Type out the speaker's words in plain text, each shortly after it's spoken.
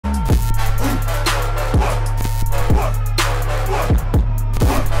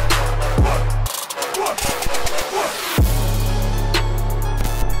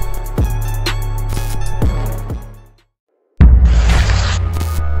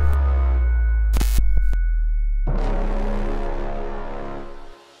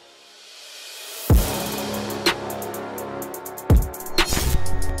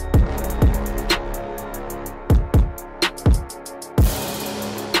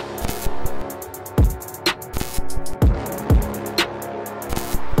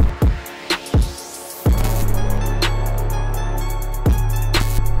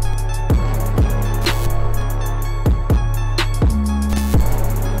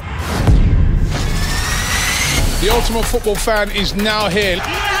The ultimate football fan is now here.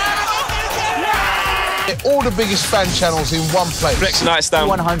 All the biggest fan channels in one place. Flex Night Stand.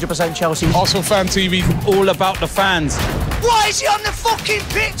 100% Chelsea. Arsenal Fan TV. All about the fans. Why is he on the fucking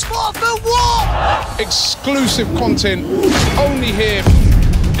pitch? What for what? Exclusive content only here.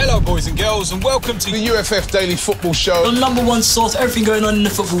 Hello, boys and girls, and welcome to The UFF Daily Football Show. The #1 source, everything going on in the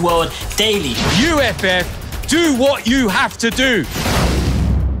football world, daily. UFF. Do what you have to do.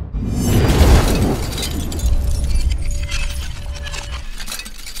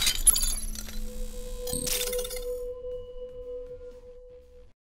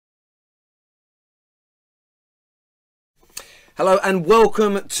 Hello and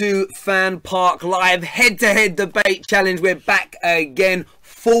welcome to FanPark Live head-to-head debate challenge. We're back again,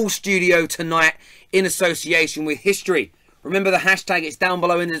 full studio tonight in association with History. Remember the hashtag, it's down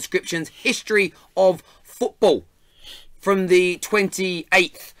below in the descriptions, History of Football, from the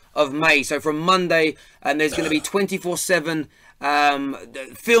 28th of May, so from Monday, and there's going to be 24/7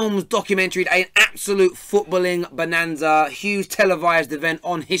 films, documentary, an absolute footballing bonanza, huge televised event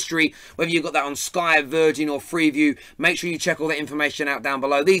on History, whether you've got that on Sky, Virgin or Freeview. Make sure you check all that information out down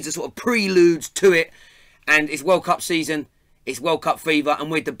below. These are sort of preludes to it, and it's World Cup season, it's World Cup fever,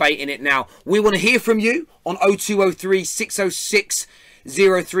 and we're debating it now. We want to hear from you on 0203 606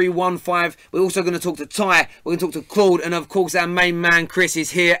 0315. We're also going to talk to Ty, we're going to talk to Claude, and of course our main man Chris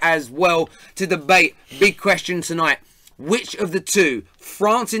is here as well to debate. Big question tonight. Which of the two,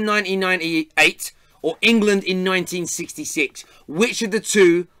 France in 1998 or England in 1966, which of the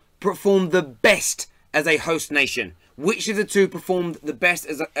two performed the best as a host nation? Which of the two performed the best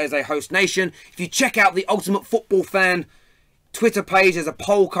as a host nation? If you check out the Ultimate Football Fan Twitter page, there's a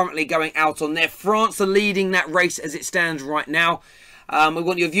poll currently going out on there. France are leading that race as it stands right now. We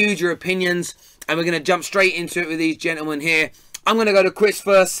want your views, your opinions, and we're going to jump straight into it with these gentlemen here. I'm going to go to Chris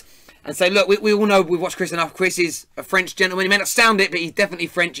first and say, look, we all know, we've watched Chris enough. Chris is a French gentleman. He may not sound it, but he's definitely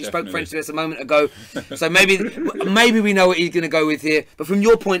French. He spoke French to us a moment ago. So maybe we know what he's going to go with here. But from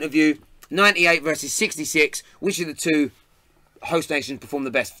your point of view, 98 versus 66, which of the two host nations performed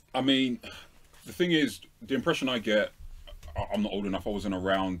the best? I mean, the thing is, the impression I get, I'm not old enough, I wasn't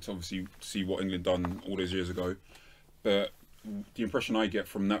around to obviously see what England done all those years ago. But the impression I get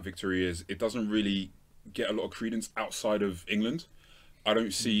from that victory is it doesn't really get a lot of credence outside of England. I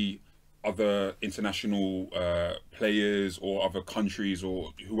don't see other international players or other countries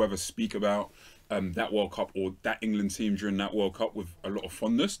or whoever speak about that World Cup or that England team during that World Cup with a lot of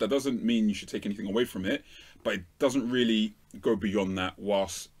fondness. That doesn't mean you should take anything away from it, but it doesn't really go beyond that.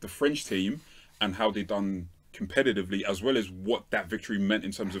 Whilst the French team and how they done competitively, as well as what that victory meant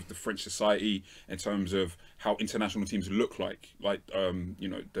in terms of the French society, in terms of how international teams look like you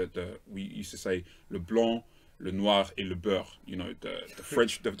know, we used to say le blanc, le noir et le beurre. You know, the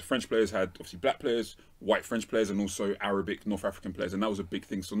French players had obviously black players, white French players, and also Arabic, North African players, and that was a big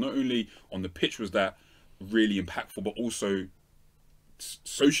thing. So not only on the pitch was that really impactful, but also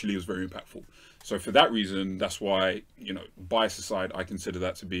socially it was very impactful. So for that reason, that's why, you know, bias aside, I consider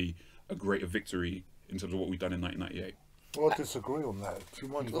that to be a greater victory in terms of what we've done in 1998. Well, I disagree on that. Do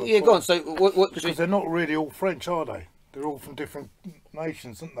you mind? Yeah, go on. So what because they're not really all French, are they? They're all from different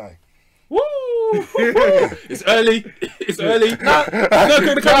nations, aren't they? Woo! It's early. It's early. No.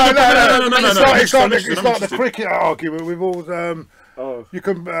 It's like the cricket argument with all. You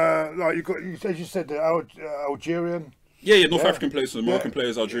can like you got, as you said, the Algerian. Yeah, North African players, the Moroccan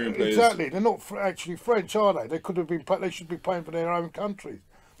players, Algerian players. Exactly. They're not actually French, are they? They could have been. They should be playing for their own countries.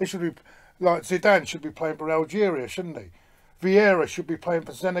 They should be, like Zidane should be playing for Algeria, shouldn't he? Vieira should be playing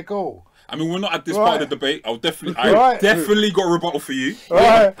for Senegal. I mean, we're not at this part of the debate. I definitely got a rebuttal for you.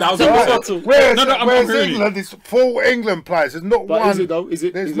 Right. Where's England? It's full England players. There's not one. Is it though?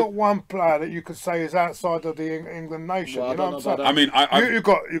 There's not one player that you could say is outside of the England nation. Well, you know what I'm saying? I mean, you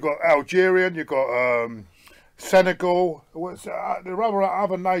got Algerian. You got Senegal. There are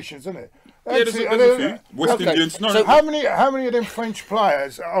other nations, isn't it? Yeah, there's a few. West Indians. No. So how many of them French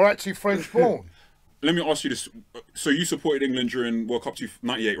players are actually French born? Let me ask you this. So you supported England during World Cup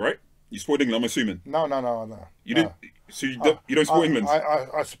 98, right? You supported England, I'm assuming. No. You didn't. So you don't support England.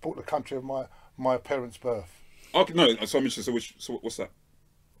 I support the country of my parents' birth. Okay, no. So I'm interested. So what's that?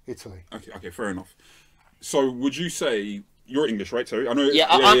 Italy. Okay, fair enough. So would you say you're English, right, Terry? I know. Yeah,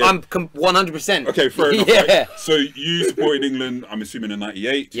 I'm 100%. Okay, fair enough. Yeah. Right? So you supported England, I'm assuming in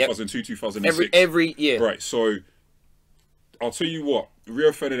 98, 2002, 2006. Every year. Right. So I'll tell you what.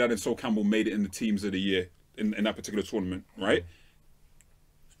 Rio Ferdinand and Sol Campbell made it in the teams of the year in that particular tournament, right?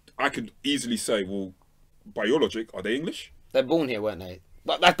 I could easily say, well, by your logic, are they English? They're born here, weren't they?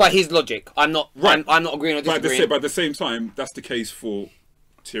 But that's by his logic. I'm not. Right. I'm not agreeing or disagreeing. But at the same time, that's the case for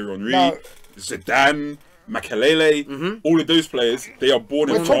Thierry Henry, Zidane, Makelele, all of those players, they are born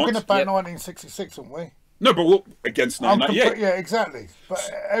in We're France. talking about 1966, aren't we? No, but we're against 1998. Yeah, exactly. But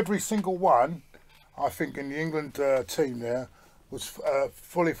every single one, I think, in the England team there was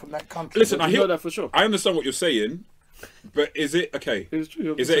fully from that country. Listen, I hear that for sure. I understand what you're saying, but is it okay? It's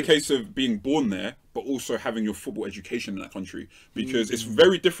true, Is it a case of being born there, but also having your football education in that country? Because it's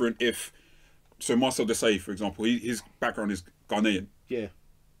very different if, so Marcel Desailly, for example, his background is Ghanaian, Yeah.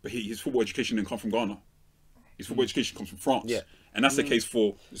 but his football education didn't come from Ghana. His football education comes from France. Yeah. And that's the case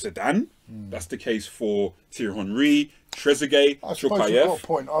for Zidane. That's the case for Thierry Henry, Trezeguet, I suppose you've got a Chokayev.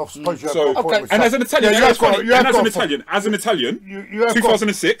 point. I suppose you have So, got a point. with and that. as an Italian, Yeah, you know, it's got- funny, you have and got a as an Italian, You have got-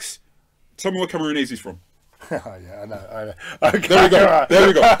 2006, tell me where Cameroonese is from. Yeah, I know. Okay, There we go. right. There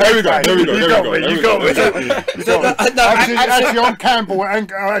we go. There we go. There we go. You There got we me. go. You got me. You got me. No, Actually,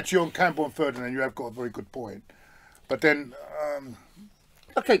 on Campbell and Ferdinand, you have got a very good point. But then,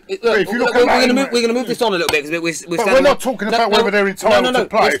 Okay, if you look at that- we're going to move this on a little bit because we're but standing we're not on- talking about whether they're entitled to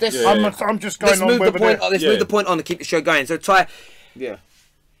play. I'm just Let's going on move the whether point. they're. Let's move the point on to keep the show going. So, Ty, Yeah.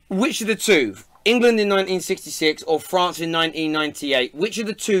 which of the two, England in 1966 or France in 1998? Which of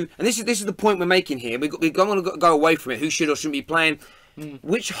the two? And this is the point we're making here. We don't want to go away from it. Who should or shouldn't be playing?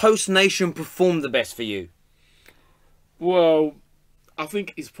 Which host nation performed the best for you? Well, I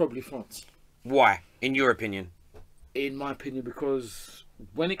think it's probably France, Why, in your opinion? in my opinion, because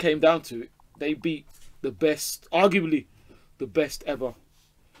when it came down to it, they beat the best, arguably the best ever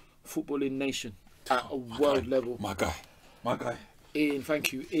footballing nation at a world level. My guy. In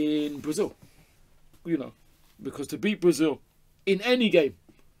Brazil. You know, because to beat Brazil in any game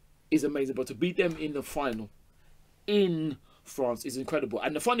is amazing, but to beat them in the final in France is incredible.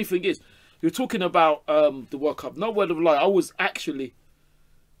 And the funny thing is, you're talking about the World Cup. No word of lie, I was actually,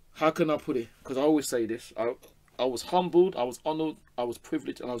 how can I put it? Because I always say this, I was humbled, I was honoured, I was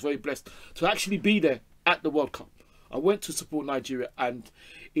privileged, and I was very blessed to actually be there at the World Cup. I went to support Nigeria, and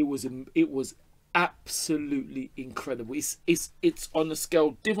it was absolutely incredible. It's on a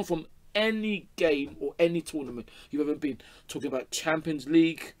scale different from any game or any tournament you've ever been. Talking about Champions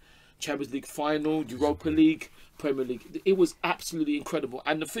League final, Europa League, Premier League. It was absolutely incredible.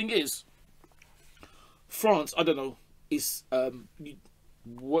 And the thing is, France, I don't know, is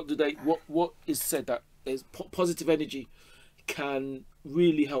what is said that is positive energy can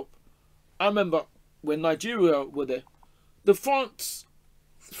really help. I remember when Nigeria were there, the France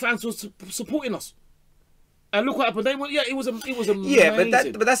fans were supporting us. And look what happened. They went, it was amazing. Yeah,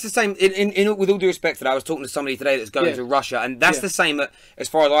 but that's the same. In with all due respect to that, I was talking to somebody today that's going to Russia, and that's the same as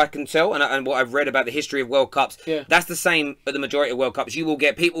far as I can tell, and what I've read about the history of World Cups. Yeah. That's the same at the majority of World Cups. You will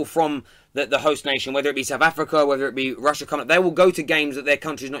get people from the host nation, whether it be South Africa, whether it be Russia, coming up. They will go to games that their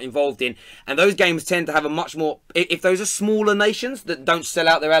country's not involved in, and those games tend to have a much more. If those are smaller nations that don't sell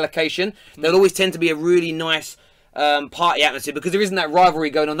out their allocation, they'll always tend to be a really nice party atmosphere, because there isn't that rivalry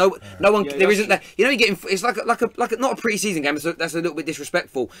going on. No one. There isn't that. You know, you get. It's like a not a pre-season game. So that's a little bit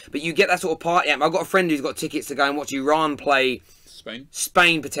disrespectful. But you get that sort of party atmosphere. I've got a friend who's got tickets to go and watch Iran play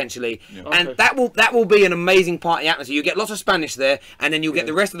Spain potentially, and that will be an amazing party atmosphere. You get lots of Spanish there, and then you'll get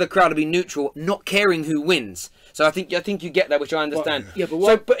the rest of the crowd to be neutral, not caring who wins. So I think you get that, which I understand.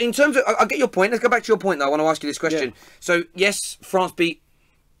 But in terms of, I get your point. Let's go back to your point though. I want to ask you this question. So yes, France beat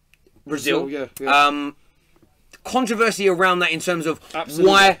Brazil. Controversy around that in terms of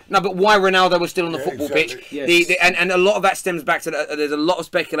why Ronaldo was still on the football pitch. Yes. And a lot of that stems back to there's a lot of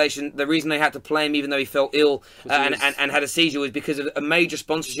speculation. The reason they had to play him even though he felt ill and had a seizure was because of a major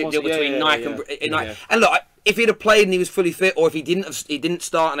sponsorship deal between Nike and Nike. And look, if he'd have played and he was fully fit, or if he didn't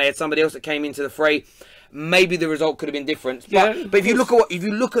start and they had somebody else that came into the fray, maybe the result could have been different. But if you look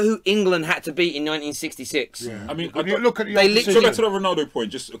at who England had to beat in 1966, I mean, you look at so back to the Ronaldo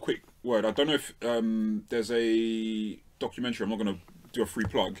point. Just a quick word. I don't know if there's a documentary. I'm not going to do a free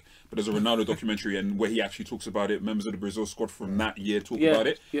plug, but there's a Ronaldo documentary, and where he actually talks about it. Members of the Brazil squad from that year talk about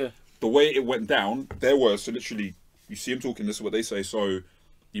it. The way it went down, there was so literally you see him talking. This is what they say. So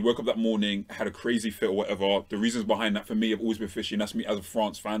he woke up that morning, had a crazy fit or whatever. The reasons behind that for me have always been fishy, and that's me as a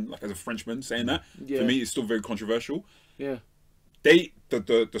France fan, like as a Frenchman saying that. For me, it's still very controversial. The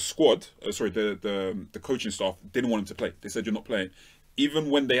squad, the coaching staff didn't want him to play. They said you're not playing. Even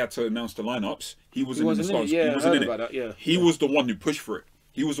when they had to announce the lineups, he wasn't in the stars. He wasn't in it. He was the one who pushed for it.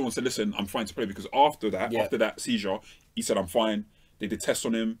 He was the one who said, "Listen, I'm fine to play." Because after that seizure, he said, "I'm fine." They did tests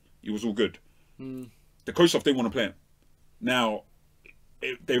on him. He was all good. The coach staff didn't want to play him. Now,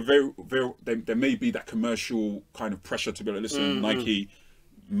 there may be that commercial kind of pressure to be like, listen, Nike,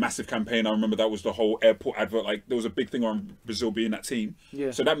 massive campaign. I remember that was the whole airport advert. Like there was a big thing on Brazil being that team.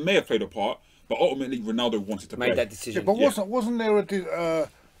 So that may have played a part, but ultimately Ronaldo wanted to play. Made that decision. But wasn't there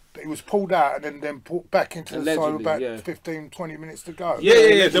He was pulled out and then put back into the side with Allegedly, about 15, 20 minutes to go.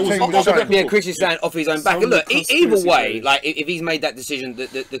 Yeah. There was The team off the showing. Yeah, Chris is saying off his own back. Some Look, either conspiracy way, theories. like if he's made that decision,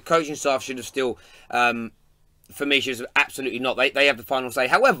 the coaching staff should have still, for me, should have absolutely not. They have the final say.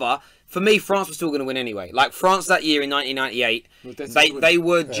 However, for me, France was still going to win anyway. Like France that year in 1998, they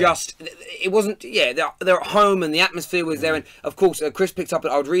were just. It wasn't. Yeah, they're at home and the atmosphere was there. And of course, Chris picked up.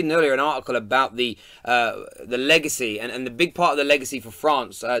 I was reading earlier an article about the legacy and the big part of the legacy for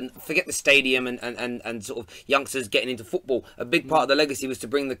France. Forget the stadium and sort of youngsters getting into football. A big part of the legacy was to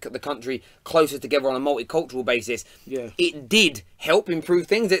bring the country closer together on a multicultural basis. Yeah. It did help improve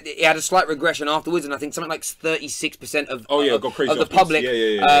things. It had a slight regression afterwards, and I think something like 36% of got crazy of the afterwards. public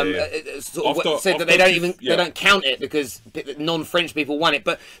Yeah. sort of After- said that after they don't count it because non-French people won it.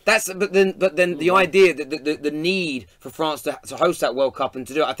 But then the idea that the need for France to host that World Cup and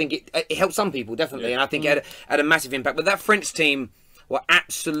to do it, I think it helped some people definitely, and I think it had a massive impact. But that French team were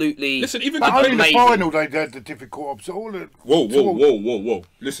absolutely Listen, even But only in the amazing. final they had the difficult. Whoa.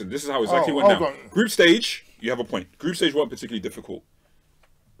 Listen, this is how exactly went hold down. on. Group stage, you have a point. Group stage weren't particularly difficult.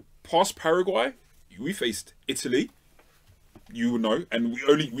 Past Paraguay, we faced Italy. You know, and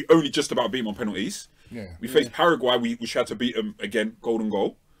we only just about beat them on penalties. Yeah. We faced Paraguay, which had to beat them again, golden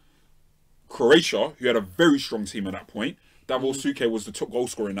goal. Croatia, who had a very strong team at that point. Davor Suke was the top goal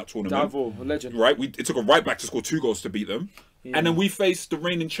scorer in that tournament. Davor, a legend. Right, it took a right back to score 2 goals to beat them. And then we faced the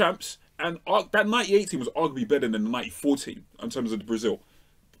reigning champs, and that 98 team was arguably better than the 94 team in terms of Brazil.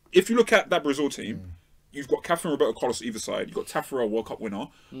 If you look at that Brazil team, you've got Catherine Roberto Carlos either side. You've got Tafarel, World Cup winner.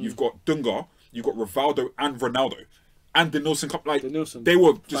 You've got Dunga. You've got Rivaldo and Ronaldo. And the Nielsen Cup, like they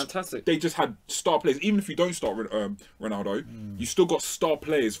were just fantastic. They just had star players. Even if you don't start Ronaldo, you still got star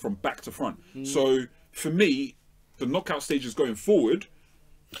players from back to front. So for me, the knockout stages going forward.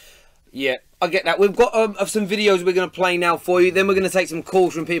 Yeah, I get that. We've got some videos we're going to play now for you. Then we're going to take some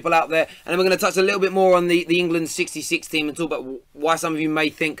calls from people out there, and then we're going to touch a little bit more on the England '66 team and talk about why some of you may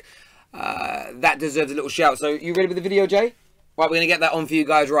think that deserves a little shout. So, you ready with the video, Jay? Right, we're going to get that on for you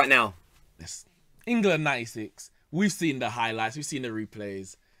guys right now. Yes. England '96. We've seen the highlights. We've seen the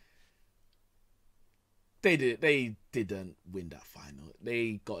replays. They didn't win that final.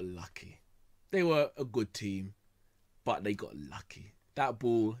 They got lucky. They were a good team, but they got lucky. That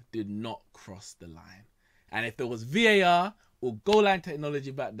ball did not cross the line. And if there was VAR or goal line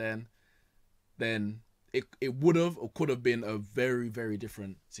technology back then it would have or could have been a very, very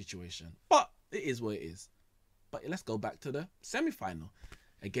different situation. But it is what it is. But let's go back to the semi-final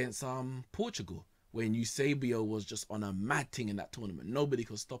against Portugal, when Eusebio was just on a mad thing in that tournament. Nobody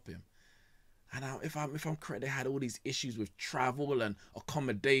could stop him. And if I'm correct, they had all these issues with travel and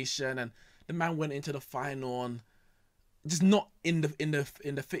accommodation, and the man went into the final on just not in the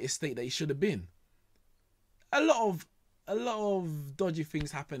fittest state that he should have been. A lot of dodgy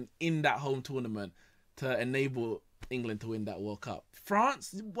things happened in that home tournament to enable England to win that World Cup.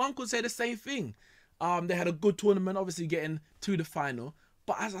 France, one could say the same thing. They had a good tournament, obviously getting to the final.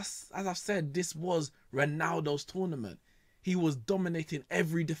 But as I've said, this was Ronaldo's tournament. He was dominating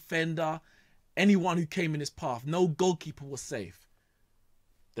every defender, anyone who came in his path. No goalkeeper was safe.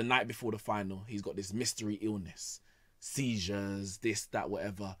 The night before the final, he's got this mystery illness. Seizures, this, that,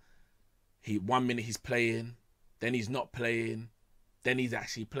 whatever. 1 minute he's playing, then he's not playing, then he's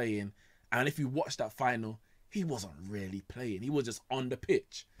actually playing. And if you watch that final, he wasn't really playing. He was just on the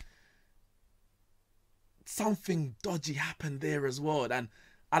pitch. Something dodgy happened there as well, and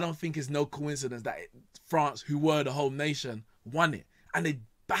I don't think it's no coincidence that France, who were the home nation, won it, and they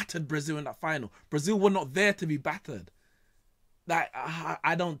battered Brazil in that final. Brazil were not there to be battered.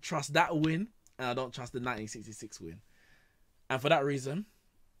 I don't trust that win, and I don't trust the 1966 win, and for that reason,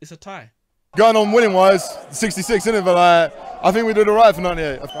 it's a tie. Going on winning wise, 66, isn't it? But I think we did all right for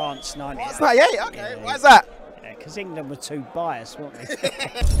 98. France 98. It's 98, okay. Why is that? Yeah, because England were too biased, weren't they?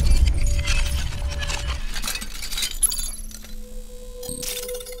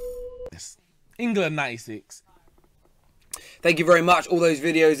 England 96. Thank you very much. All those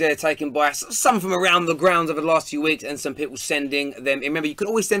videos there taken by us, some from around the grounds over the last few weeks, and some people sending them. Remember, you can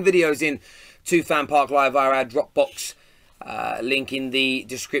always send videos in to FanPark Live via our Dropbox. Link in the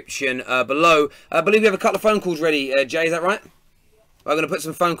description below. I believe we have a couple of phone calls ready, Jay, is that right? I'm going to put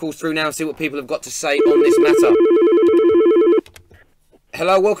some phone calls through now and see what people have got to say on this matter.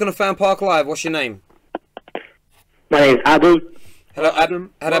 Hello, welcome to FanPark Live. What's your name? My name's Adam. Hello,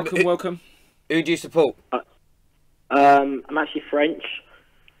 Adam. Adam. Welcome. Who do you support? I'm actually French.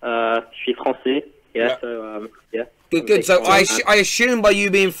 Je suis français. Yeah. So yeah. Good. So I assume by you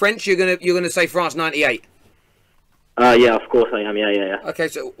being French, you're gonna say France 98. Yeah, of course I am. Yeah. Okay,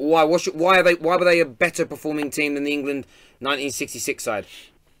 so why were they a better performing team than the England 1966 side?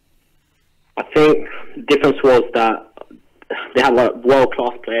 I think the difference was that they had like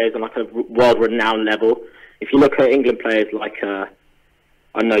world-class players on like a world-renowned level. If you look at England players like I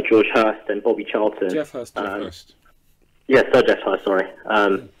know George Hurst and Bobby Charlton. Jeff Hurst. Yeah, Sir Jeff Hurst. Sorry.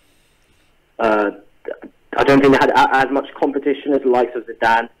 I don't think they had as much competition as the likes of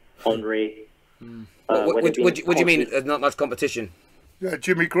Zidane, Henry. What do you mean? Not much competition. Yeah,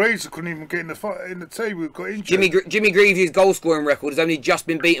 Jimmy Greaves couldn't even get in the team. We got injured. Jimmy Greaves' goal scoring record has only just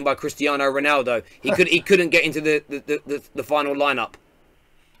been beaten by Cristiano Ronaldo. He couldn't get into the final lineup.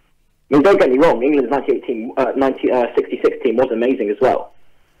 I mean, don't get me wrong. England's 66 team was amazing as well.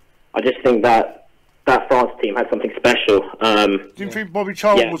 I just think that France team had something special. Do you think Bobby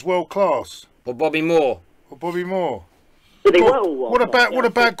Charlton was world class? Or Bobby Moore? Yeah, they were all what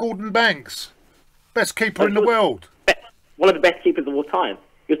about Gordon Banks? Best keeper in the world. One of the best keepers of all time.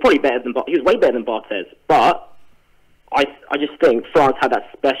 He was probably better than he was way better than Barthez. But I just think France had that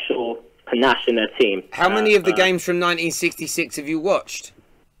special panache in their team. How many of the games from 1966 have you watched?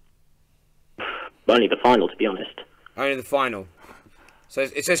 Only the final, to be honest. Only the final. So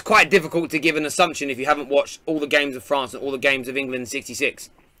it's quite difficult to give an assumption if you haven't watched all the games of France and all the games of England in '66.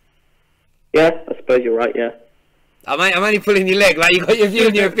 Yeah, I suppose you're right. Yeah. I'm only pulling your leg, like you got your view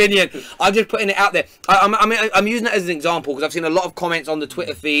and your opinion. I'm just putting it out there. I'm using it as an example because I've seen a lot of comments on the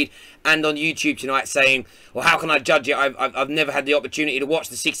Twitter feed and on YouTube tonight saying, "Well, how can I judge it? I've never had the opportunity to watch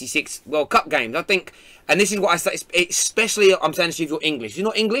the '66 World Cup games." I think, and this is what I say, especially I'm saying this if you're English. If you're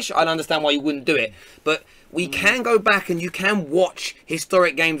not English, I understand why you wouldn't do it, but we can go back and you can watch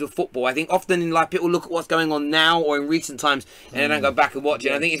historic games of football. I think often in life people look at what's going on now or in recent times and they don't go back and watch it.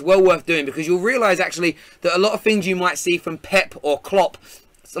 And I think it's well worth doing because you'll realise actually that a lot of things you might see from Pep or Klopp,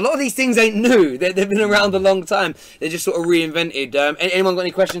 a lot of these things ain't new. They've been around a long time. They're just sort of reinvented. Anyone got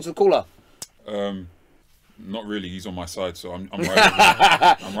any questions for the caller? Not really. He's on my side, so I'm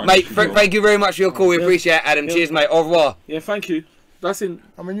right. Mate, thank you very much for your call. We appreciate it, Adam. Cheers, mate. Au revoir. Yeah, thank you. That's in.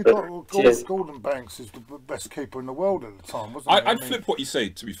 I mean, you got Gordon Banks is the best keeper in the world at the time, wasn't he? I'd flip what you say.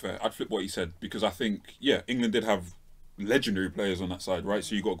 To be fair, I'd flip what he said because I think England did have legendary players on that side, right?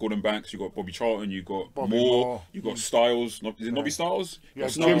 So you got Gordon Banks, you got Bobby Charlton, you got Moore, you got Styles. Is it Nobby Styles? Yeah,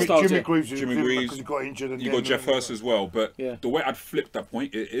 Jimmy Greaves because he got injured. You got Jeff Hurst as well. But the way I'd flip that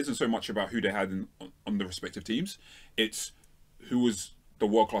point, it isn't so much about who they had on the respective teams. It's who was the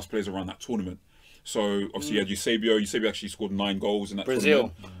world class players around that tournament. So obviously you had Eusebio. Eusebio actually scored 9 goals in that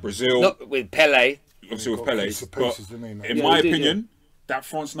tournament. Brazil. Not with Pele. Obviously with Pele. But in my opinion, that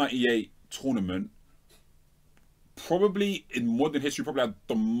France '98 tournament probably in modern history probably had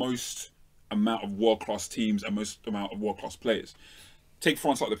the most amount of world class teams and most amount of world class players. Take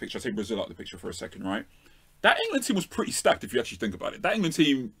France out of the picture. Take Brazil out of the picture for a second, right? That England team was pretty stacked if you actually think about it. That England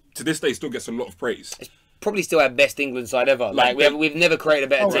team to this day still gets a lot of praise. Probably still our best England side ever. Like we've never created a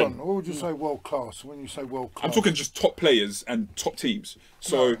better team. What would you say world class when you say world class? I'm talking just top players and top teams.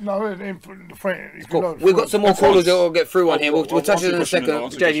 So cool. We've got some more callers that will get through on here. We'll touch it in a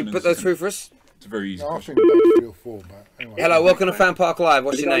second. Jay, you put those through for us. It's a very easy. I think about 3 or 4, but anyway. Hello, welcome to FanPark Live.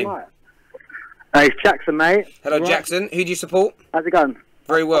 What's your name? Hey, it's Jackson, mate. Hello, Jackson. Who do you support? How's it going?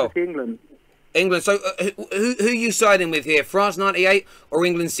 Very well. England. England. So, who are you siding with here? France '98 or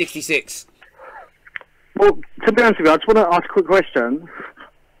England '66? Well, to be honest with you, I just want to ask a quick question.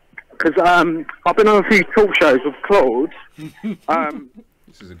 Because I've been on a few talk shows with Claude.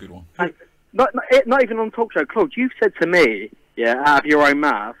 This is a good one. Not even on talk show. Claude, you've said to me, out of your own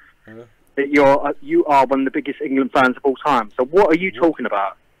mouth, that you are one of the biggest England fans of all time. So what are you talking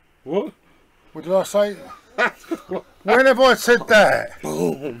about? What? What did I say? When have I said that?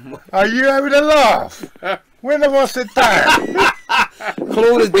 Are you having a laugh? When have I said that?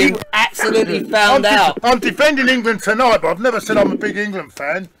 Claude has been absolutely found out. I'm defending England tonight, but I've never said I'm a big England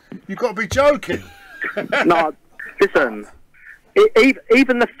fan. You've got to be joking. No, listen.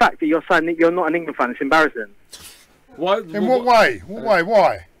 Even the fact that you're saying that you're not an England fan is embarrassing. What? In what way? What way?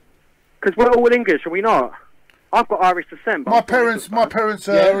 Why? Because we're all English, are we not? I've got Irish descent. My parents are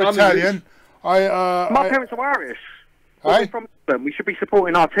Italian. My parents are Irish. We're from England. We should be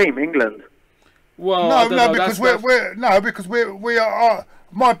supporting our team, England. Well, because we are.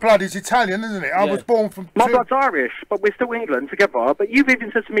 My blood is Italian, isn't it? I was born from. My blood's Irish, but we're still England together. But you've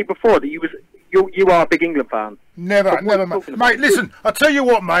even said to me before that you are a big England fan. Never, mate. Listen, I tell you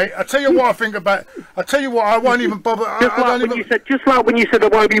what, mate. I tell you what I think about. I tell you what, I won't even bother. Just like when you said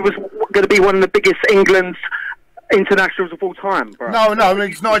that Robbie was going to be one of the biggest England's internationals of all time, bro. No,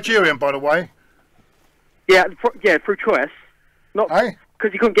 he's Nigerian, by the way. Yeah, through choice. Not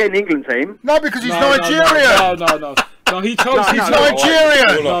because he couldn't get an England team. No, because he's Nigerian. No. No, he chose. He's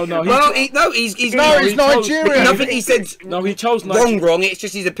Nigerian. No, Well, he's Nigerian. Nothing he said. No, he chose Nigeria. Wrong. It's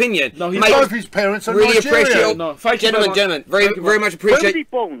just his opinion. No, Mate, Both his parents are really Nigerian. appreciate. No, thank you very much. Gentlemen, Thank you very much Where was appreciate. he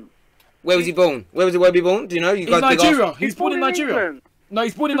born? Where was he born? Where was he born? Do you know? You In guys big Nigeria. off. He's born in Nigeria. England. No,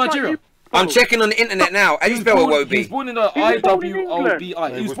 he's born in Nigeria. I'm checking on the internet now. How do you spell He Iwobi? was born in the He was born in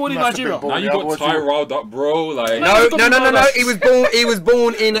IWOBI. He was born in Nigeria. Now you got Ty riled up, bro. Like, No. He was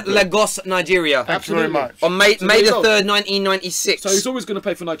born in Lagos, Nigeria. Thanks very much. On May there you the go. 3rd, 1996. So he's always going to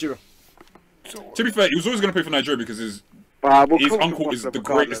play for Nigeria. to be fair, he was always going to play for Nigeria because his We'll his talk uncle about is that the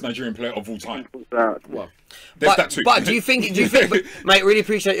regardless. greatest Nigerian player of all time. Well, There's that too. But do you think, mate, really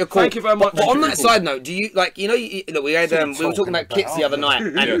appreciate your call. Thank you very much. But on Thank you that for your side note, do you like, you know, look, we had we were talking about kits the other night,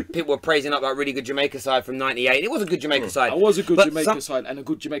 and people were praising up that really good Jamaica side from '98. It was a good Jamaica side. I was a good But Jamaica side and a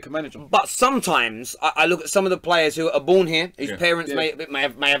good Jamaica manager. But sometimes I look at some of the players who are born here, whose parents may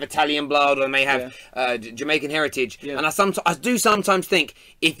have Italian blood or may have Jamaican heritage, and I do sometimes think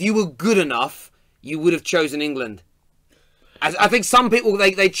if you were good enough, you would have chosen England. I think some people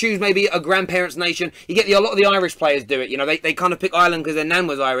they choose maybe a grandparents' nation. You get a lot of the Irish players do it. You know, they kind of pick Ireland because their nan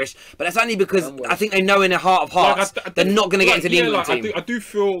was Irish, but that's only because I think they know in their heart of hearts they're not going to get into the England team. I do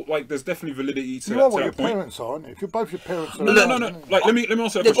feel like there's definitely validity to You know that what your point. parents are, aren't you? If you're both your parents are... No. Like, let me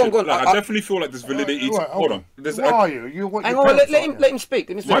answer that question. Like, I definitely feel like there's validity to... Hold on. What are you? Hang on, let him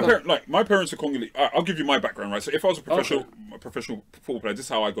speak. My parents are Congolese. I'll give you my background, right? So if I was a professional football player, this is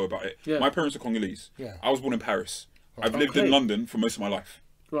how I go about it. Yeah. My parents are Congolese. Yeah. I was born in Paris. I've lived in London for most of my life.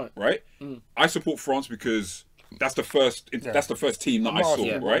 Right? I support France because that's the first team that I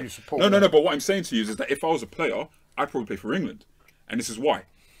saw, right? No, but what I'm saying to you is that if I was a player, I'd probably play for England. And this is why.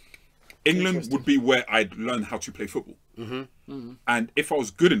 England would be where I'd learn how to play football. And if I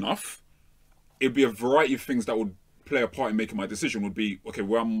was good enough, it'd be a variety of things that would play a part in making my decision. Would be, okay,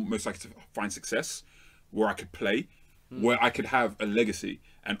 where I'm most likely to find success, where I could play, where I could have a legacy.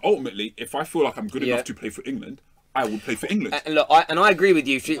 And ultimately, if I feel like I'm good enough to play for England, I would play for England. And look, I agree with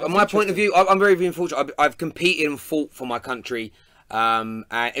you. On my point of view, I'm very fortunate. I've competed and fought for my country. And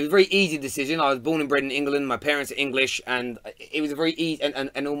it was a very easy decision. I was born and bred in England. My parents are English, and it was a very easy.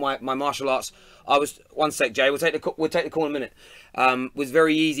 And all my martial arts. I was one sec, Jay. We'll take the call in a minute. Was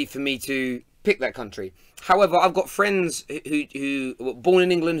very easy for me to pick that country. However, I've got friends who were born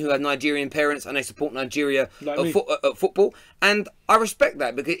in England who have Nigerian parents and they support Nigeria at football, and I respect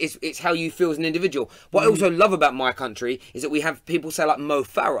that because it's how you feel as an individual. What I also love about my country is that we have people say like Mo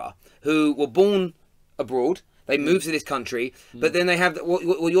Farah who were born abroad. They moved to this country, but then they have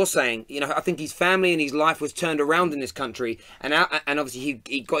what you're saying. You know, I think his family and his life was turned around in this country, and obviously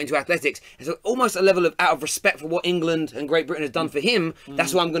he got into athletics. And so almost a level of out of respect for what England and Great Britain has done for him.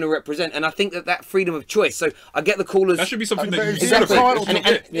 That's what I'm going to represent, and I think that freedom of choice. So I get the callers. That should be something that you exactly.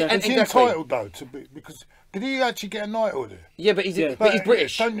 celebrate. Is he entitled though to be, because did he actually get a knighthood? Yeah, but he's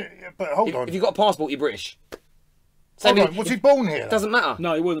British. But hold on. If you've got a passport, you're British. Hold on, was he born here? Doesn't matter.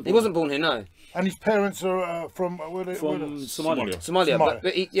 No, he wasn't. He wasn't born here. No. And his parents are from Somalia.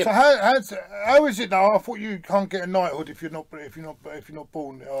 Somalia. So how is it now? I thought you can't get a knighthood if you're not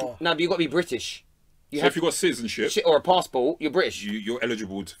born. No, but you've got to be British. So if you've got citizenship or a passport, you're British. You're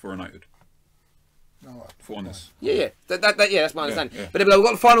eligible for a knighthood. For honest. Yeah. That's my understanding. Yeah. But we've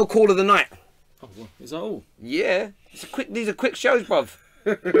got the final call of the night. Oh, well, is that all? Yeah. These are quick shows, bruv.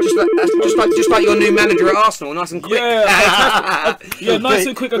 just like your new manager at Arsenal, nice and quick. Yeah, nice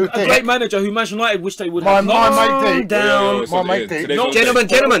and quick. A great manager who Manchester United wish they would have. My mate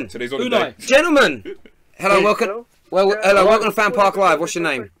Gentlemen. Hello, welcome. Welcome to FanPark Live. What's your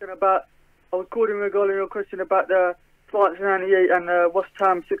name? I was calling regarding your question about the France 98 and the West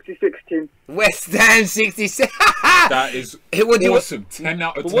Ham 66 team. West Ham 66. That is awesome. 10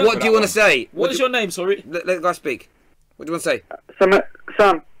 out of 10. What do you want to say? What is your name, sorry? Let the guy speak. What do you want to say?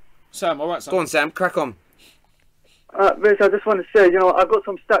 Sam. Sam, alright, Sam. Go on, Sam, crack on. Basically, I just want to say, I've got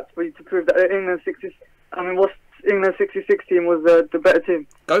some stats for you to prove that England 66 team was the better team.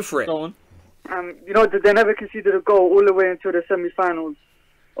 Go for it. Go on. They never conceded a goal all the way until the semi-finals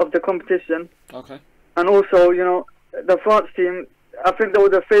of the competition. Okay. And also, the France team, I think they were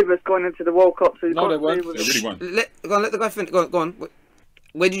the favourites going into the World Cup. So no, they weren't. They really weren't. Let the guy finish. Go on.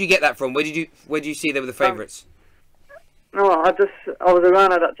 Where did you get that from? Where did you see they were the favourites? No, I was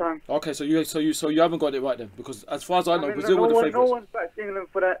around at that time. Okay, so you haven't got it right then, because as far as I know, Brazil were the favourites. No one's backed England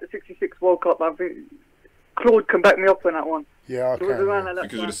for that '66 World Cup. I think Claude can back me up on that one. Yeah, okay.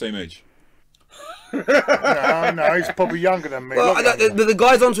 Because you're the same age. No, he's probably younger than me. Well, but the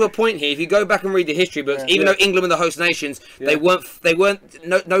guy's onto a point here. If you go back and read the history books, even though England were the host nations, they weren't.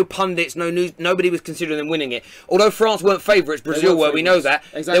 No pundits, no news. Nobody was considering them winning it. Although France weren't favourites, Brazil were. We know that.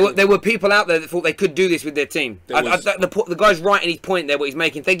 Exactly. There were people out there that thought they could do this with their team. The guy's right in his point there. What he's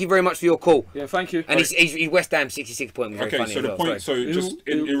making. Thank you very much for your call. Yeah, thank you. And he's West Ham 66 point. Okay, so the point. So just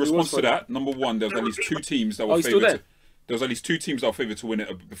in response to that, number one, there's at least two teams that were favoured. There was at least two teams that were favoured to win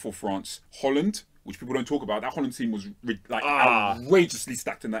it before France. Holland, which people don't talk about. That Holland team was like outrageously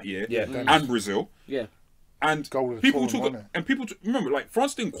stacked in that year. Yeah, and Brazil. Yeah, and people talk remember, like,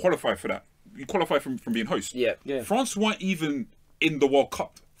 France didn't qualify for that. You qualify from being host. Yeah. France weren't even in the World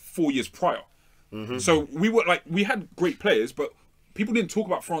Cup 4 years prior. So we had great players, but people didn't talk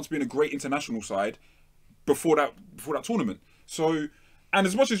about France being a great international side before that tournament. So, and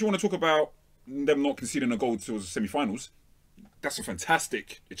as much as you want to talk about them not conceding a goal to the semi-finals, that's a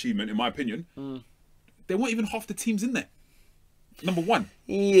fantastic achievement in my opinion. There weren't even half the teams in there. Number one.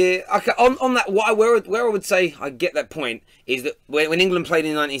 Yeah. Okay. On that, where I would say I get that point is that when England played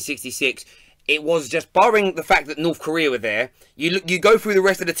in 1966, it was just, barring the fact that North Korea were there, you go through the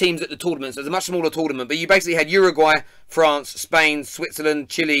rest of the teams at the tournament. So it's a much smaller tournament, but you basically had Uruguay, France, Spain, Switzerland,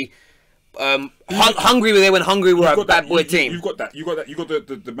 Chile. Hungary were there when Hungary were a bad boy team. You've got that. You got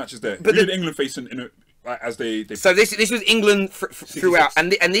the matches there. But who did England face as they? So this was England throughout,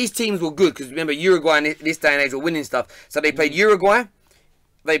 and these teams were good because remember Uruguay in this day and age were winning stuff. So they played Uruguay.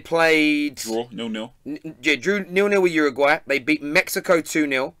 They played draw 0-0. Yeah, drew 0-0 with Uruguay. They beat Mexico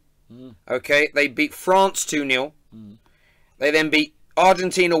 2-0. Okay, they beat France 2-0. They then beat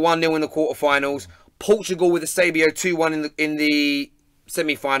Argentina 1-0 in the quarterfinals. Portugal with Eusebio 2-1 in the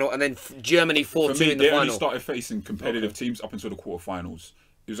semi-final, and then Germany 4-2 in the final. They only started facing competitive teams up until the quarterfinals.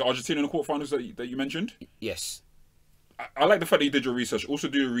 It was Argentina in the quarterfinals that you mentioned? Yes. I like the fact that you did your research. Also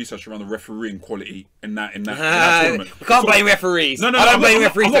do your research around the refereeing quality in that tournament. We can't blame referees. No, I don't blame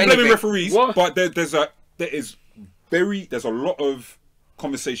referees. I'm not blaming referees, but there's a lot of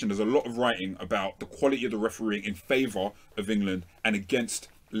conversation, there's a lot of writing about the quality of the refereeing in favour of England and against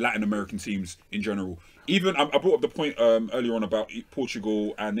Latin American teams in general. Even I brought up the point earlier on about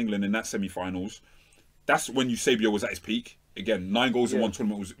Portugal and England in that semi-finals. That's when Eusebio was at his peak. Again, 9 goals in one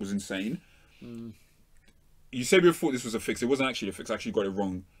tournament was insane. Eusebio thought this was a fix. It wasn't actually a fix. I actually got it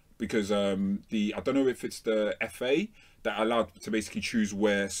wrong because I don't know if it's the FA that allowed to basically choose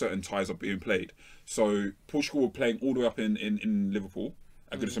where certain ties are being played. So Portugal were playing all the way up in Liverpool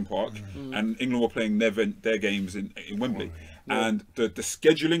at Goodison Park, and England were playing their games in Wembley. And the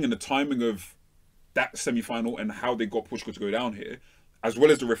scheduling and the timing of that semi-final and how they got Portugal to go down here, as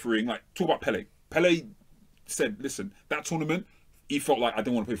well as the refereeing, like, talk about Pele. Pele said, listen, that tournament, he felt like I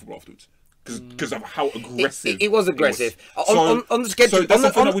didn't want to play football afterwards. Because of how aggressive it was aggressive. On the schedule, on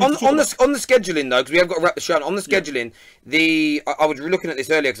the scheduling though, because we have got to wrap the show. On the scheduling, I was looking at this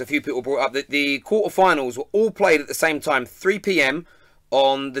earlier because a few people brought up that the quarterfinals were all played at the same time, 3 p.m.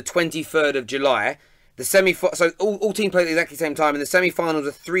 on the 23rd of July. The so all teams played at exactly the same time, and the semi-finals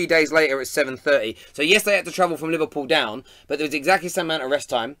are 3 days later at 7:30. So yes, they had to travel from Liverpool down, but there was exactly the same amount of rest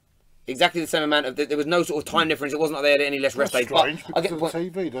time. Exactly the same amount of. There was no sort of time difference. It wasn't like they had any less rest days. But I get the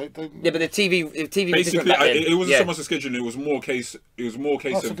TV. Yeah, but the TV. Basically, it wasn't so much the scheduling. It was more case. It was more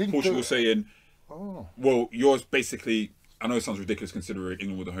case of Portugal saying, "Well, yours basically." I know it sounds ridiculous considering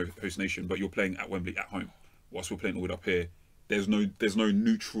England were the host nation, but you're playing at Wembley at home, whilst we're playing all the way up here. There's no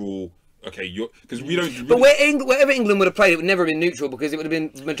neutral. Okay, because we don't. But wherever England would have played, it would never have been neutral because it would have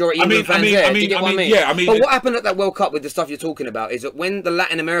been majority England fans there. Do you get what I mean? Yeah, But what happened at that World Cup with the stuff you're talking about is that when the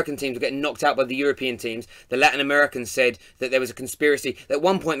Latin American teams were getting knocked out by the European teams, the Latin Americans said that there was a conspiracy. At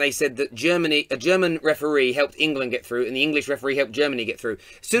one point, they said that a German referee helped England get through, and the English referee helped Germany get through.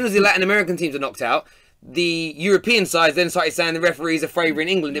 As soon as the Latin American teams were knocked out, the European sides then started saying the referees are favouring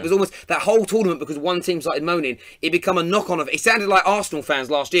England. It was almost that whole tournament because one team started moaning. It became a knock-on of. It sounded like Arsenal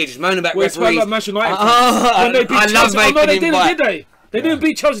fans last year just moaning about referees. Like Manchester United. When they beat Chelsea. love making they didn't, did they? They didn't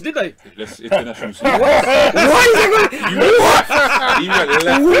beat Chelsea, did they? International. What?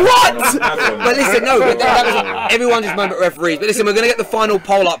 But listen, no. Everyone just moaned about referees. But listen, we're going to get the final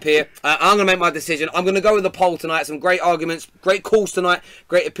poll up here. I'm going to make my decision. I'm going to go with the poll tonight. Some great arguments, great calls tonight,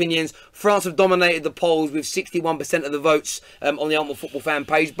 great opinions. France have dominated the polls with 61% of the votes on the Ultimate Football Fan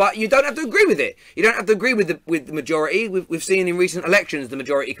page. But you don't have to agree with it. You don't have to agree with the majority. We've seen in recent elections the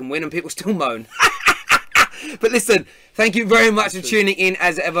majority can win, and people still moan. But listen, thank you very much for tuning in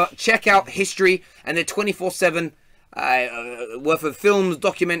as ever. Check out History and their 24/7 worth of films,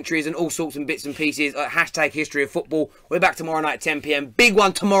 documentaries and all sorts and bits and pieces. Hashtag History of Football. We're back tomorrow night at 10 p.m. Big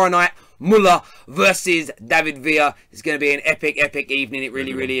one tomorrow night. Muller versus David Villa. It's going to be an epic, epic evening. It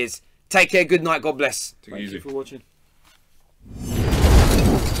really, really is. Take care. Good night. God bless. Take it easy. Thank you for watching.